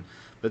Sullivan.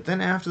 But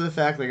then after the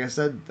fact, like I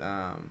said,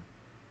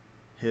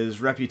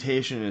 his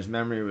reputation and his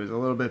memory was a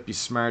little bit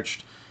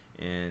besmirched.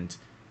 And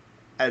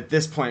at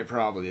this point,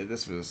 probably,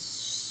 this was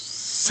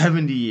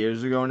 70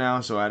 years ago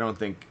now, so I don't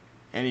think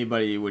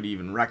anybody would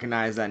even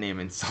recognize that name.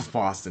 In South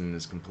Boston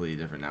is completely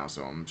different now,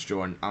 so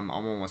I'm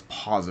almost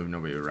positive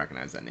nobody would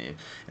recognize that name.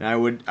 And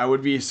I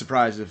would be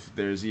surprised if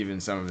there's even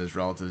some of his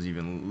relatives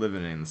even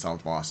living in the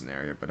South Boston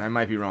area, but I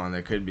might be wrong.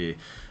 There could be,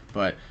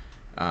 but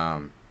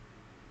in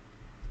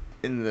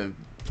the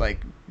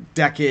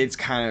decades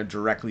kind of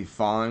directly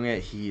following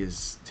it,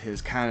 his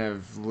kind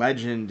of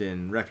legend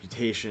and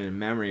reputation and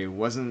memory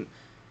wasn't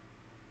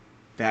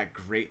that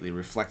greatly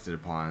reflected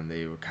upon.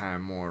 They were kind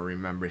of more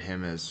remembered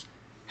him as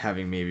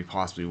having maybe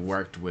possibly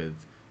worked with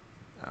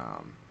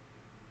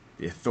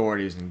the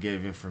authorities and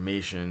gave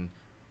information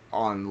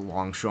on the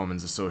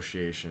Longshoremen's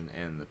Association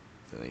and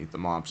the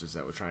mobsters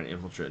that were trying to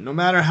infiltrate. No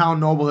matter how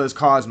noble his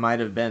cause might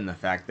have been, the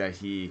fact that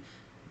he,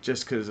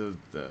 just because of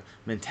the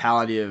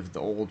mentality of the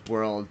old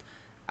world,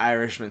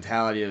 Irish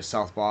mentality of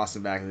South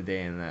Boston back in the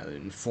day, and that the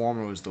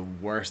informer was the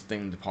worst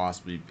thing to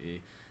possibly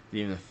be.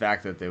 Even the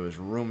fact that there was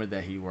rumored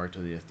that he worked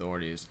with the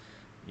authorities,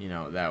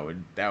 that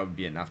would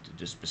be enough to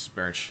just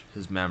besmirch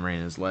his memory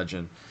and his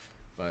legend.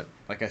 But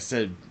like I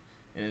said,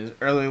 in his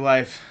early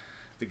life,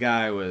 the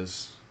guy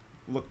was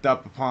looked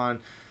up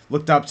upon,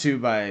 looked up to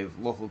by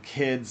local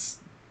kids,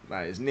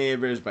 by his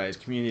neighbors, by his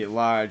community at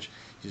large.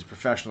 He was a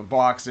professional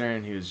boxer,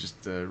 and he was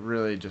just a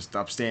really just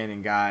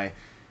upstanding guy.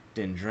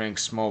 Didn't drink,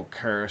 smoke,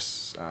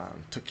 curse.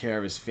 Took care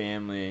of his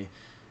family,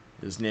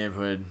 his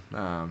neighborhood.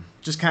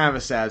 Just kind of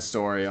a sad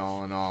story,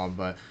 all in all,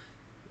 but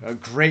a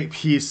great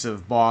piece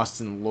of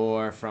Boston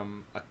lore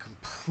from a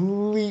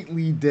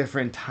completely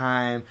different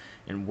time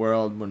and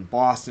world when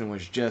Boston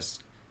was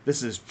just.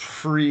 This is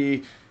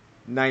pre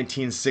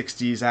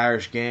 1960s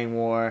Irish gang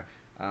war,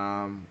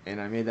 and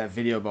I made that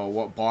video about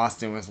what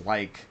Boston was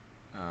like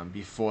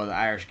before the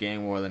Irish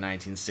gang war of the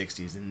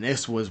 1960s, and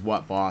this was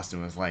what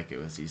Boston was like. It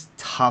was these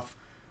tough,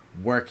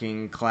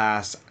 working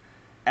class,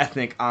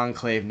 ethnic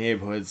enclave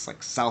neighborhoods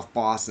like South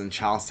Boston,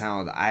 Charlestown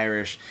with the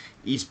Irish,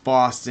 East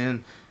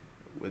Boston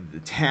with the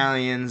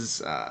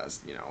Italians.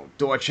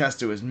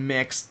 Dorchester was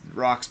mixed.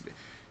 Roxbury.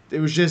 It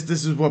was just,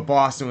 this is what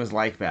Boston was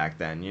like back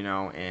then,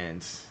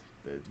 and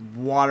the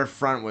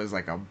Waterfront was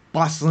like a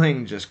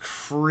bustling, just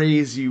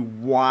crazy,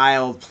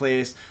 wild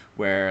place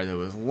where there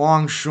was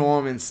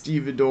longshoremen,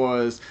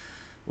 stevedores,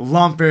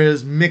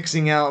 lumpers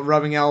mixing out,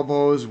 rubbing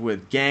elbows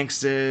with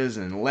gangsters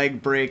and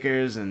leg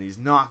breakers and these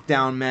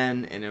knockdown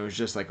men, and it was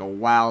just like a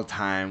wild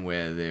time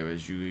where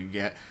you could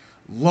get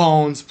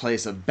loans,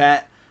 place a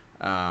bet,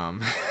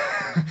 and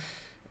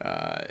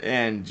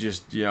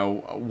just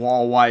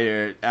while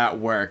you're at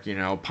work,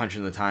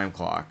 punching the time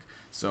clock.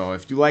 So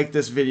if you like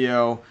this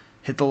video,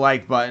 hit the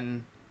like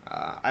button.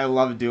 I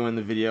love doing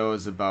the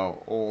videos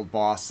about old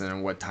Boston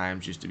and what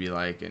times used to be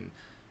like, and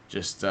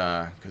just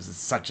because it's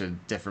such a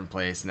different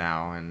place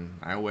now, and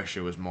I wish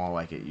it was more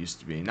like it used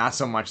to be. Not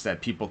so much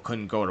that people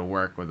couldn't go to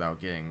work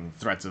without getting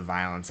threats of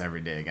violence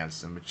every day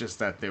against them, but just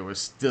that there was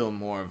still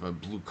more of a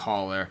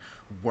blue-collar,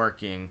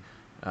 working,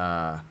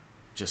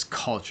 just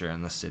culture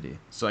in the city.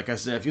 So like I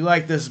said, if you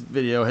like this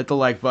video, hit the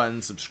like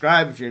button,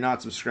 subscribe if you're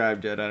not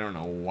subscribed yet. I don't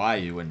know why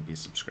you wouldn't be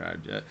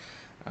subscribed yet.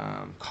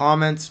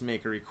 Comment,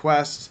 make a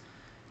request,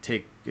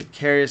 take good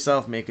care of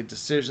yourself, make good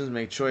decisions,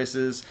 make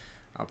choices.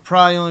 I'll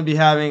probably only be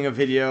having a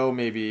video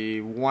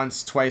maybe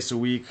once, twice a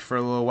week for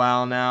a little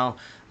while now.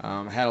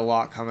 I had a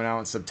lot coming out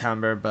in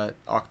September, but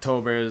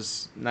October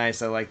is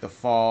nice. I like the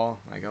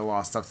fall. I got a lot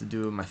of stuff to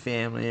do with my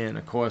family, and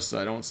of course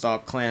I don't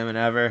stop clamming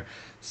ever.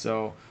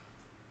 So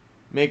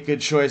make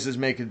good choices,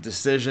 make good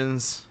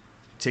decisions,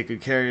 take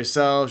good care of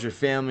yourselves, your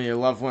family, your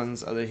loved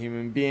ones, other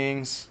human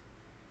beings.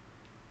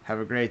 Have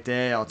a great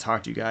day. I'll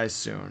talk to you guys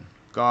soon.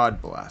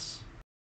 God bless.